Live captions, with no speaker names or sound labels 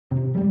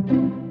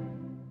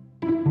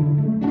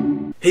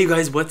Hey you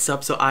guys, what's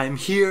up? So I'm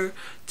here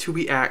to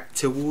react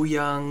to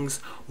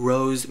Wooyoung's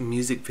R.O.S.E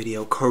music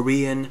video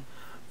Korean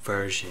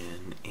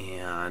version,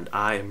 and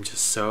I am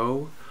just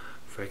so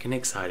freaking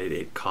excited.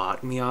 It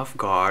caught me off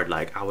guard.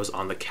 Like, I was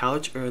on the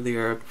couch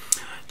earlier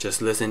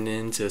just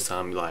listening to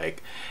some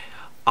like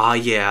Ah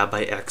Yeah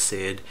by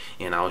R.O.S.E,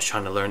 and I was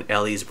trying to learn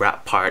Ellie's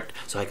rap part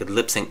so I could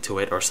lip sync to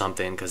it or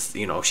something, because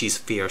you know she's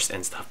fierce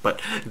and stuff.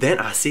 But then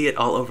I see it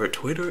all over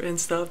Twitter and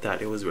stuff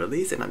that it was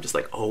released, and I'm just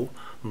like, oh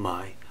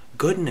my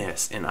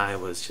goodness. And I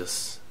was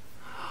just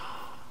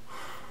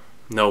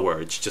no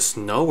words, just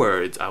no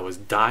words. I was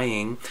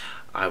dying.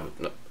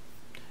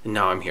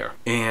 Now I'm here,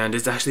 and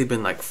it's actually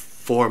been like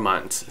 4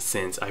 months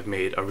since I've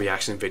made a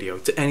reaction video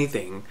to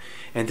anything,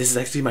 and this is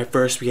actually my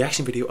first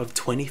reaction video of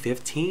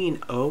 2015.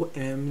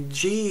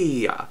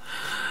 OMG.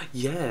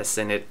 Yes,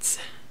 and it's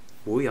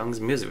Wooyoung's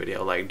music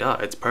video. Like, duh,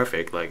 it's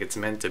perfect. Like, it's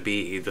meant to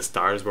be. The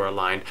stars were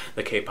aligned,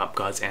 the K-pop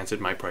gods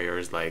answered my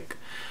prayers. Like,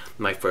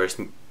 my first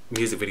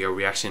music video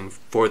reaction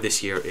for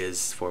this year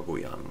is for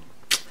Wooyoung.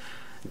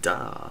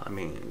 Duh, I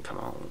mean, come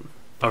on.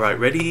 Alright,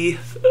 ready,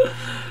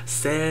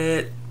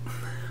 set,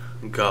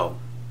 go.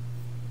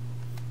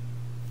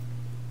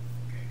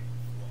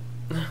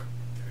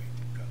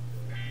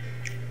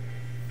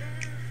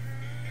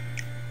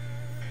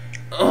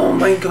 Oh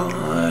my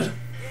god.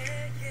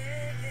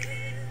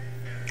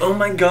 Oh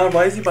my god,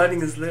 why is he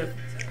biting his lip?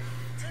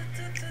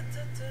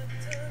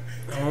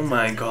 Oh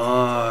my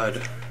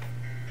god.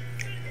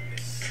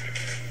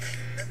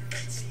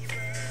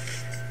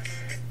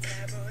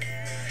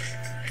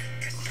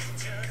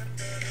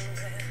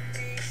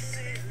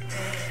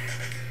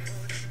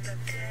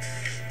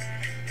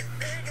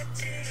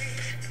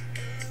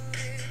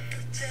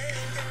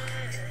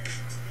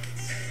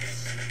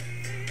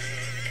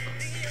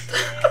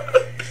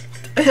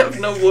 I have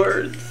no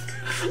words.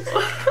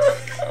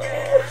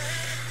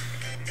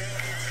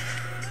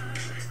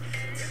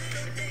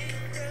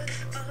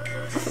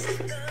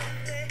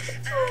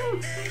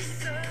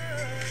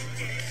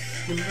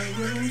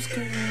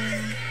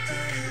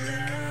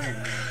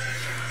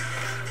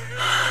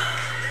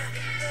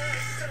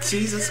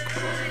 Jesus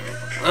Christ.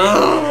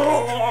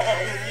 Oh.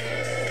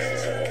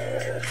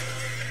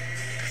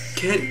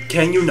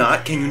 Can you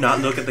not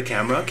look at the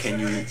camera? Can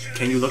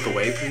you look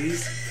away,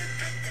 please?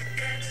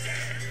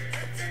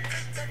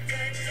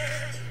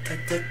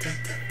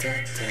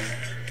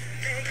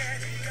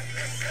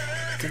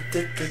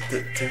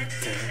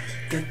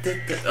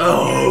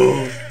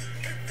 Oh.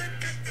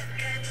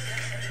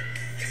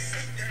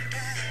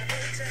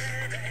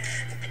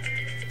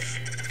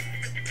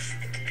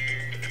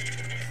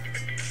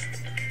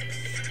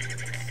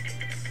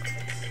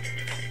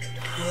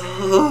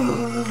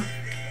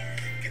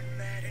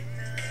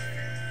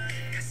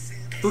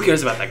 Who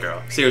cares about that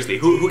girl? Seriously,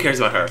 who cares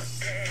about her?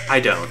 I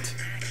don't.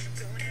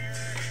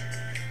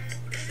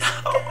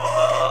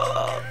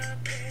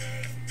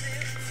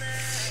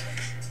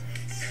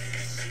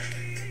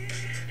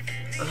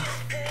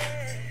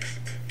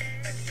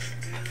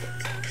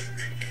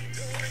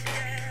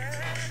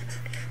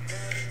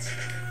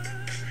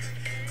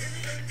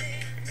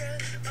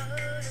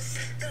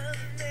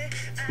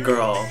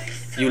 Girl,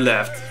 you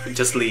left.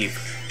 Just leave.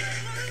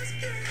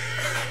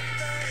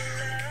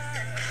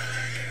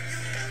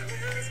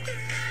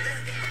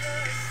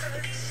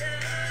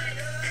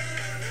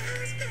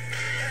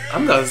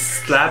 I'm gonna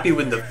slap you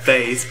in the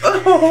face.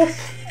 Oh.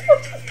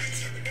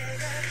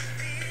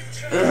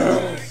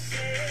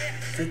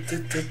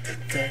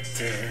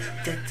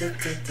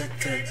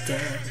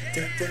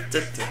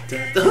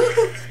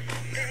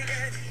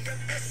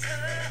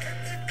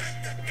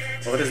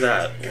 What is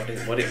that?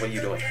 What are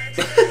you doing?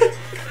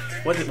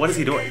 What is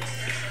he doing?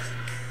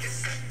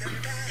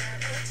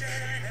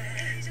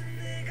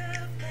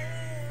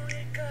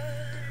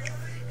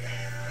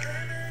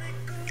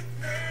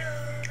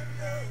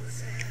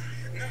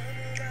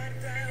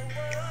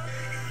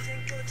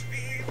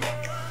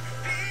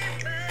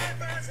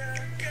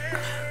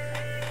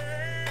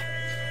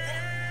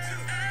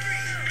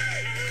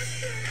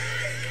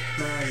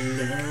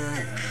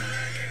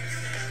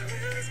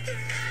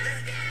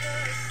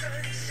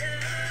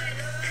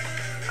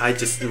 I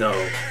just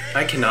know.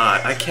 I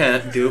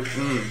can't do.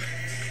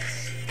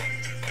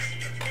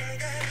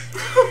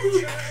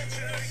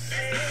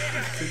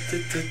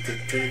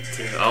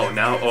 Oh,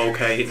 now,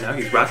 okay, now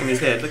he's rocking his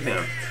head. Look at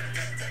him.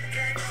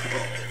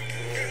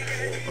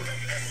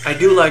 I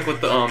do like what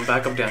the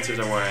backup dancers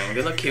are wearing.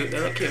 They look cute. They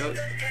look cute.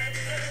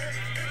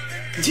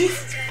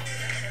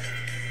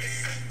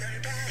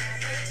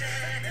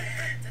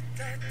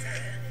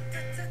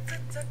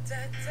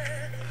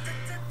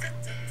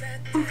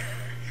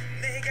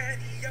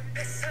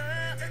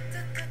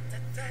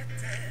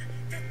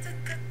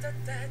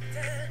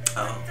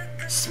 Oh,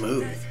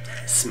 smooth.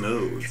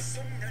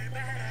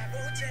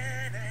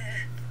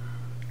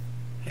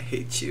 I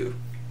hate you.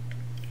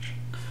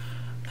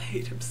 I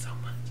hate him so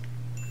much.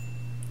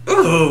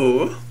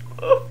 Oh.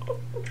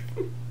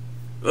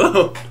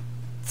 Oh.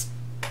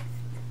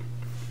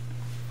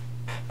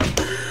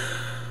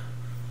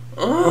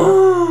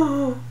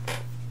 Oh.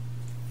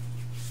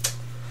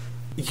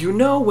 You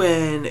know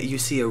when you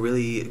see a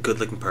really good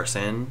looking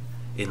person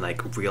in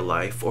like real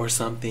life or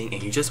something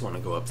and you just want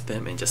to go up to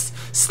them and just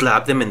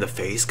slap them in the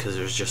face because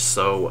they're just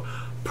so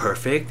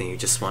perfect, and you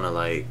just want to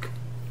like,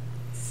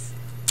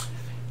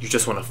 you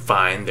just want to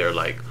find their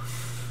like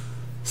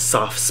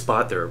soft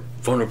spot, their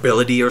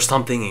vulnerability or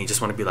something, and you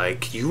just want to be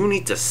like, you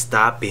need to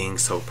stop being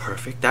so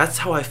perfect. That's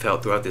how I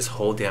felt throughout this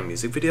whole damn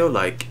music video.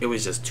 Like, it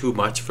was just too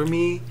much for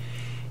me,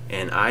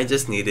 and I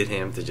just needed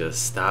him to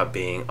just stop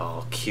being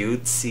all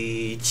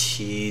cutesy,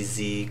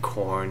 cheesy,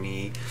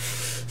 corny,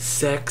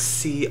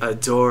 sexy,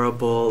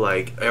 adorable,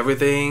 like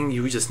everything.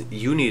 You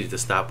needed to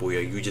stop,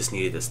 Wooyoung. You just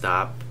needed to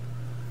stop,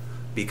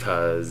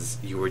 because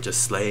you were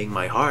just slaying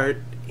my heart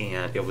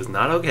and it was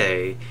not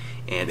okay.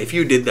 And if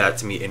you did that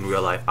to me in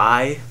real life,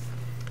 I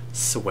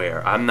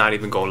swear, I'm not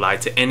even gonna lie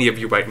to any of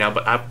you right now,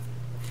 but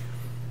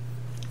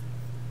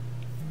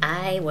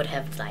I would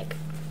have like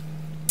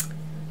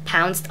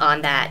pounced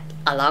on that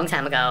a long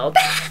time ago.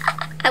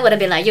 I would have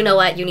been like, you know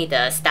what, you need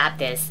to stop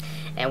this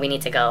and we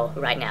need to go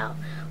right now.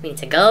 We need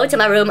to go to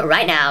my room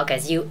right now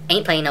because you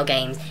ain't playing no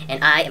games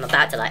and I am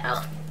about to like,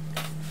 oh.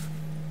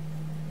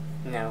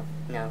 No.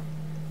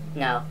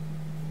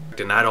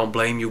 And I don't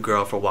blame you,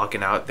 girl, for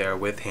walking out there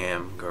with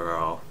him,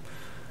 girl.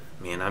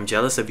 Man, I'm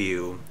jealous of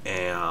you,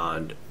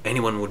 and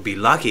anyone would be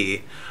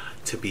lucky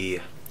to be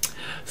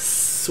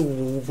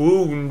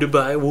swooned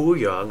by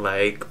Wooyoung.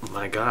 Like,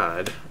 my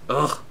god.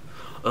 Ugh.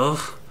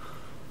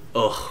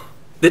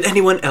 Did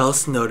anyone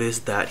else notice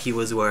that he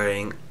was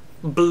wearing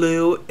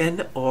blue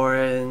and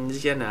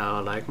orange, you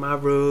know, like my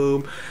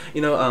room?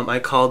 You know, I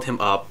called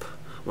him up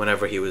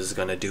whenever he was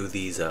gonna do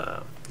these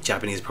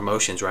Japanese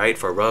promotions, right,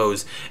 for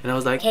R.O.S E, and I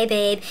was like, hey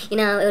babe, you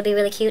know, it would be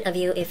really cute of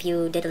you if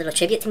you did a little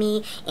tribute to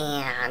me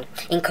and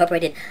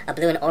incorporated a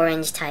blue and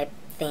orange type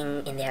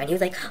thing in there. And he was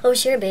like, oh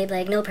sure babe,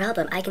 like no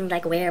problem, I can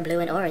like wear blue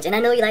and orange, and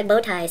I know you like bow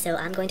ties, so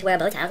I'm going to wear a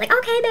bow tie. I was like,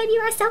 okay babe, you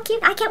are so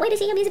cute, I can't wait to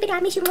see your music video,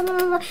 I miss you.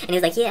 And he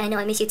was like, yeah, I know,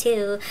 I miss you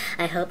too,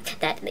 I hope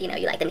that, you know,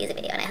 you like the music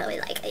video, and I hope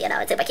it's like, you know,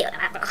 it's super cute.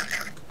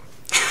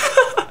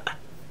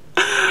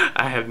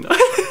 I have no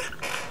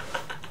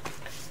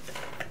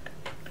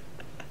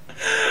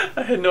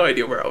I had no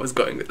idea where I was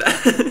going with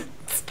that.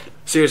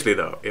 Seriously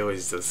though, it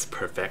was just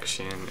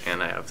perfection,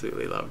 and I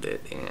absolutely loved it,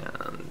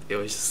 and it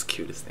was just the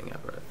cutest thing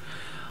ever.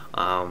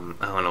 I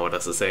don't know what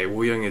else to say.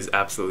 Wooyoung is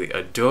absolutely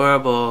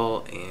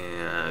adorable,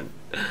 and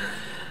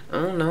I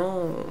don't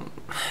know.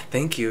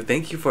 Thank you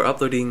for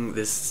uploading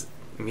this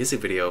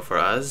music video for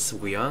us,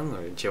 Wooyoung,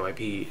 or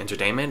JYP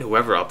Entertainment,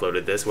 whoever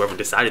uploaded this, whoever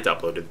decided to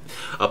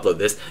upload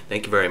this.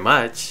 Thank you very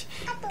much.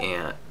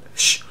 And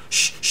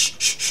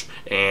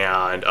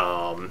and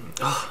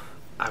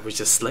I was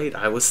just slayed.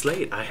 I was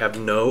slayed. I have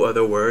no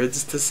other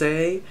words to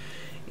say,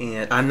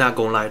 and I'm not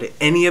gonna lie to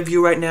any of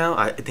you right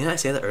now. Didn't I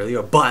say that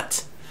earlier?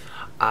 But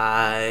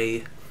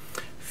I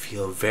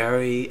feel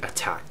very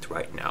attacked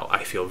right now.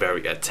 I feel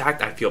very attacked.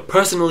 I feel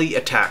personally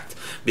attacked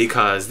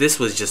because this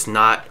was just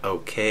not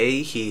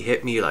okay. He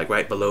hit me like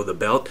right below the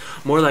belt,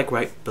 more like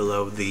right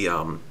below the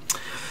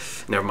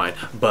never mind.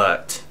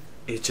 But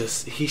it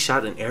just, he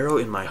shot an arrow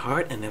in my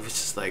heart, and it was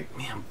just like,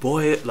 man,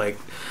 boy, like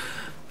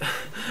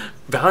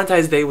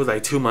Valentine's Day was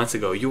like 2 months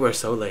ago. You were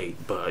so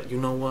late, but you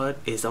know what?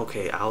 It's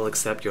okay. I'll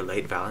accept your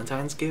late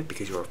Valentine's gift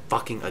because you're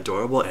fucking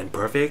adorable and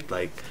perfect.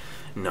 Like,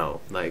 no,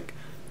 like,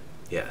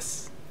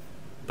 yes,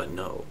 but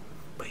no,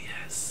 but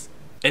yes.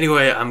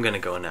 Anyway, I'm gonna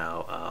go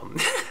now.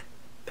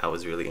 That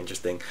was really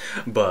interesting,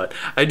 but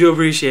I do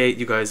appreciate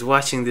you guys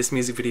watching this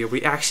music video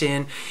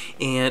reaction,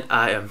 and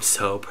I am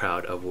so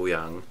proud of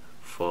Wooyoung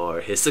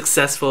for his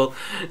successful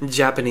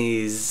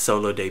Japanese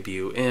solo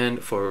debut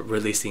and for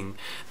releasing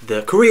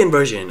the Korean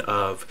version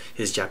of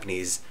his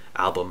Japanese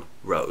album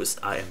R.O.S E.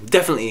 I am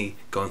definitely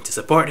going to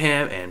support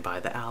him and buy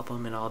the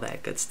album and all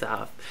that good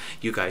stuff.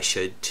 You guys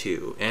should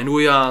too. And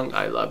Wooyoung,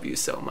 I love you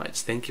so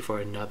much. Thank you for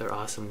another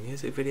awesome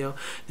music video.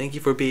 Thank you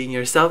for being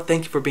yourself.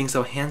 Thank you for being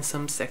so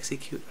handsome, sexy,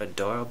 cute,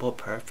 adorable,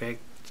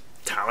 perfect,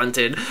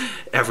 talented,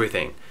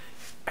 everything.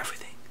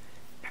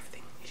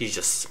 He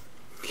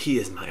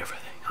is my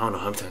everything. I don't know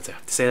how many times I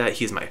have to say that.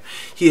 He is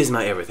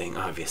my everything,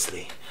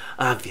 obviously.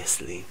 I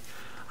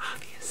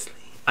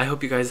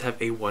hope you guys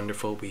have a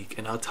wonderful week,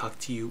 and I'll talk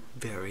to you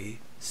very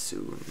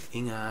soon.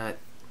 Ingat.